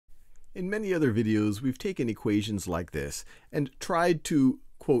In many other videos, we've taken equations like this and tried to,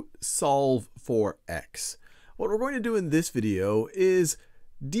 quote, solve for x. What we're going to do in this video is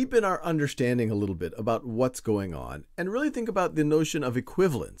deepen our understanding a little bit about what's going on and really think about the notion of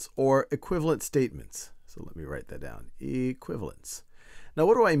equivalence or equivalent statements. So let me write that down, equivalence. Now,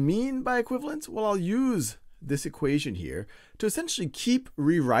 what do I mean by equivalence? Well, I'll use this equation here to essentially keep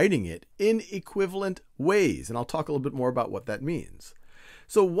rewriting it in equivalent ways, and I'll talk a little bit more about what that means.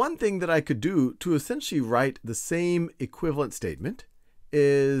 So one thing that I could do to essentially write the same equivalent statement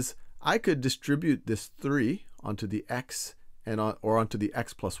is I could distribute this 3 onto the x or onto the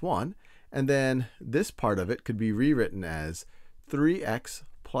x plus 1, and then this part of it could be rewritten as 3x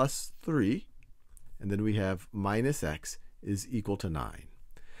plus 3, and then we have minus x is equal to 9.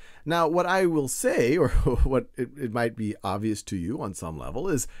 Now, what I will say, or what it might be obvious to you on some level,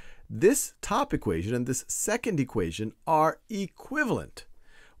 is this top equation and this second equation are equivalent.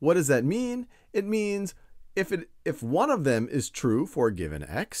 What does that mean? It means if one of them is true for a given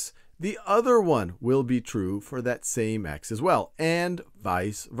x, the other one will be true for that same x as well, and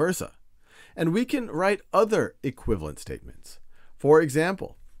vice versa. And we can write other equivalent statements. For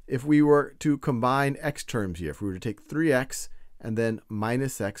example, if we were to combine x terms here, if we were to take 3x and then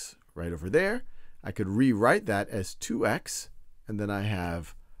minus x right over there, I could rewrite that as 2x, and then I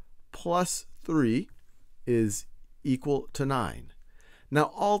have plus 3 is equal to 9. Now,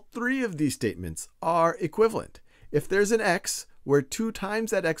 all three of these statements are equivalent. If there's an x where 2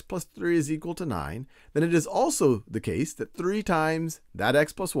 times that x plus 3 is equal to 9, then it is also the case that 3 times that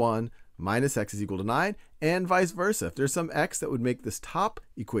x plus 1 minus x is equal to 9, and vice versa. If there's some x that would make this top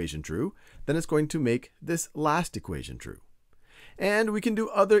equation true, then it's going to make this last equation true. And we can do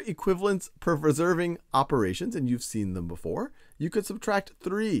other equivalence preserving operations, and you've seen them before. You could subtract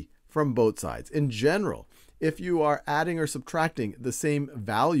 3 from both sides. In general, if you are adding or subtracting the same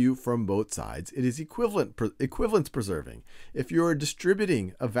value from both sides, it is equivalence preserving. If you're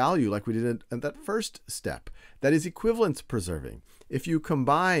distributing a value like we did in that first step, that is equivalence preserving. If you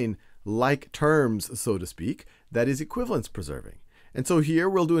combine like terms, so to speak, that is equivalence preserving. And so here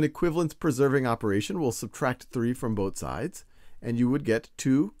we'll do an equivalence preserving operation. We'll subtract 3 from both sides, and you would get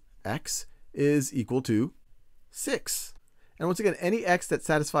 2x is equal to 6. And once again, any x that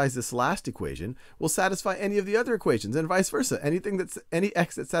satisfies this last equation will satisfy any of the other equations, and vice versa. Any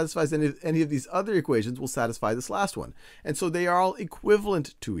x that satisfies any of these other equations will satisfy this last one. And so they are all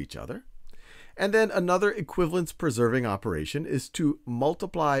equivalent to each other. And then another equivalence preserving operation is to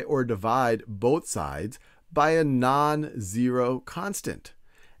multiply or divide both sides by a non-zero constant.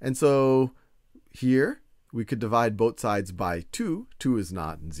 And so here we could divide both sides by 2. 2 is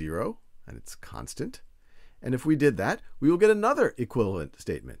not 0, and it's constant. And if we did that, we will get another equivalent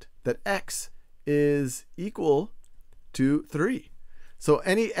statement, that x is equal to 3. So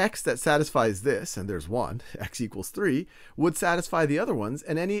any x that satisfies this, and there's one, x equals 3, would satisfy the other ones,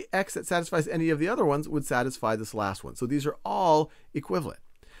 and any x that satisfies any of the other ones would satisfy this last one. So these are all equivalent.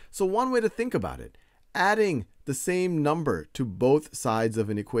 So one way to think about it, adding the same number to both sides of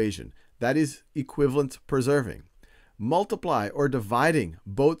an equation, that is equivalence preserving. Multiply or dividing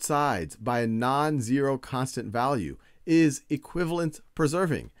both sides by a non-zero constant value is equivalence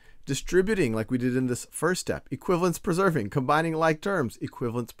preserving. Distributing, like we did in this first step, equivalence preserving. Combining like terms,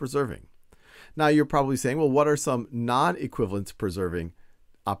 equivalence preserving. Now you're probably saying, well, what are some non-equivalence preserving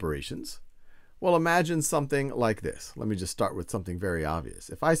operations? Well, imagine something like this. Let me just start with something very obvious.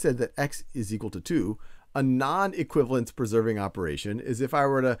 If I said that x is equal to 2, a non-equivalence preserving operation is if I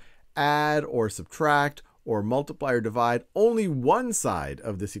were to add or subtract or multiply or divide only one side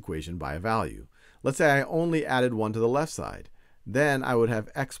of this equation by a value. Let's say I only added 1 to the left side. Then I would have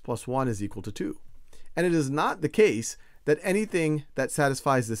x plus 1 is equal to 2. And it is not the case that anything that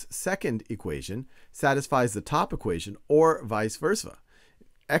satisfies this second equation satisfies the top equation or vice versa.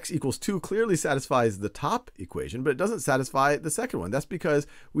 X equals 2 clearly satisfies the top equation, but it doesn't satisfy the second one. That's because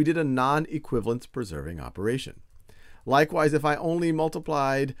we did a non-equivalence preserving operation. Likewise, if I only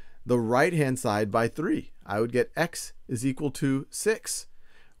multiplied the right-hand side by 3, I would get x is equal to 6.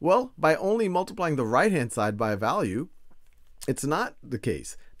 Well, by only multiplying the right-hand side by a value, it's not the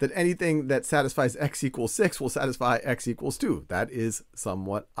case that anything that satisfies x equals 6 will satisfy x equals 2. That is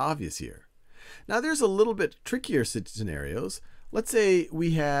somewhat obvious here. Now, there's a little bit trickier scenarios. Let's say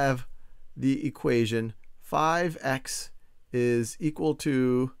we have the equation 5x is equal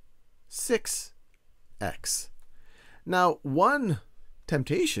to 6x. Now, one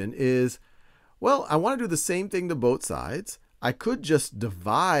temptation is, well, I want to do the same thing to both sides. I could just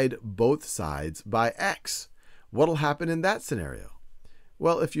divide both sides by x. What will happen in that scenario?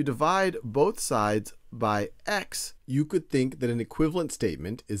 Well, if you divide both sides by x, you could think that an equivalent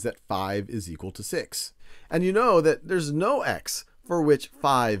statement is that 5 is equal to 6. And you know that there's no x for which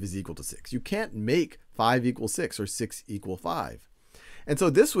 5 is equal to 6. You can't make 5 equal 6 or 6 equal 5. And so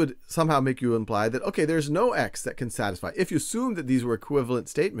this would somehow make you imply that, okay, there's no x that can satisfy. If you assume that these were equivalent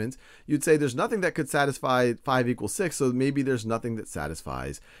statements, you'd say there's nothing that could satisfy 5 equals 6, so maybe there's nothing that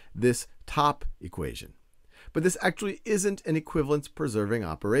satisfies this top equation. But this actually isn't an equivalence preserving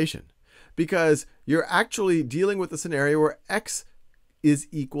operation, because you're actually dealing with a scenario where x is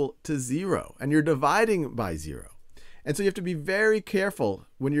equal to 0, and you're dividing by 0. And so you have to be very careful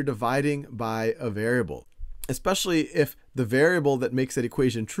when you're dividing by a variable, especially if the variable that makes that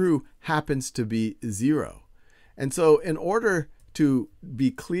equation true happens to be 0. And so in order to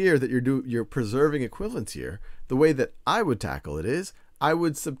be clear that you're preserving equivalence here, the way that I would tackle it is I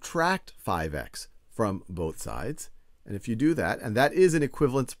would subtract 5x from both sides. And if you do that, and that is an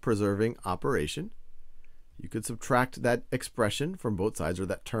equivalence preserving operation, you could subtract that expression from both sides, or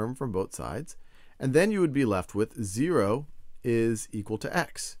that term from both sides, and then you would be left with 0 is equal to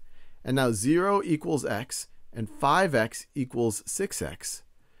x. And now 0 equals x, and 5x equals 6x.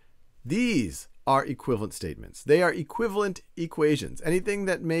 These are equivalent statements. They are equivalent equations. Anything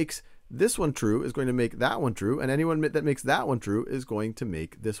that makes this one true is going to make that one true, and anyone that makes that one true is going to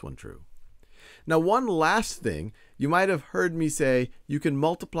make this one true. Now, one last thing, you might have heard me say you can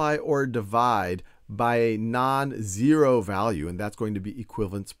multiply or divide by a non-zero value, and that's going to be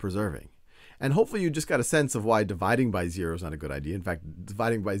equivalence preserving. And hopefully you just got a sense of why dividing by 0 is not a good idea. In fact,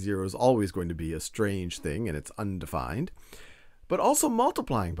 dividing by 0 is always going to be a strange thing, and it's undefined. But also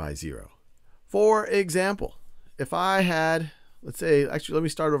multiplying by 0. For example, if I had, let's say, actually let me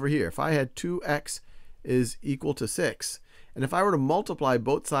start over here. If I had 2x is equal to 6, and if I were to multiply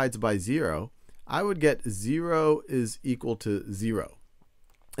both sides by 0, I would get 0 is equal to 0.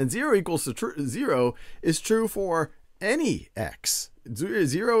 And 0 equals to 0 is true for any x.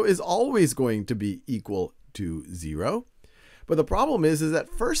 0 is always going to be equal to 0. But the problem is that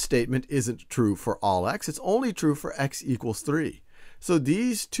first statement isn't true for all x. It's only true for x equals 3. So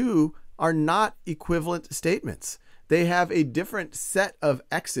these two are not equivalent statements. They have a different set of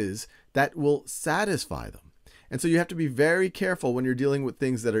x's that will satisfy them. And so you have to be very careful when you're dealing with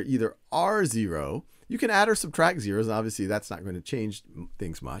things that are either are 0. You can add or subtract zeros, and obviously that's not going to change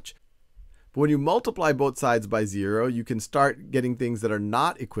things much. But when you multiply both sides by 0, you can start getting things that are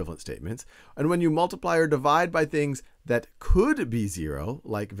not equivalent statements. And when you multiply or divide by things that could be 0,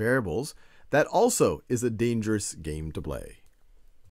 like variables, that also is a dangerous game to play.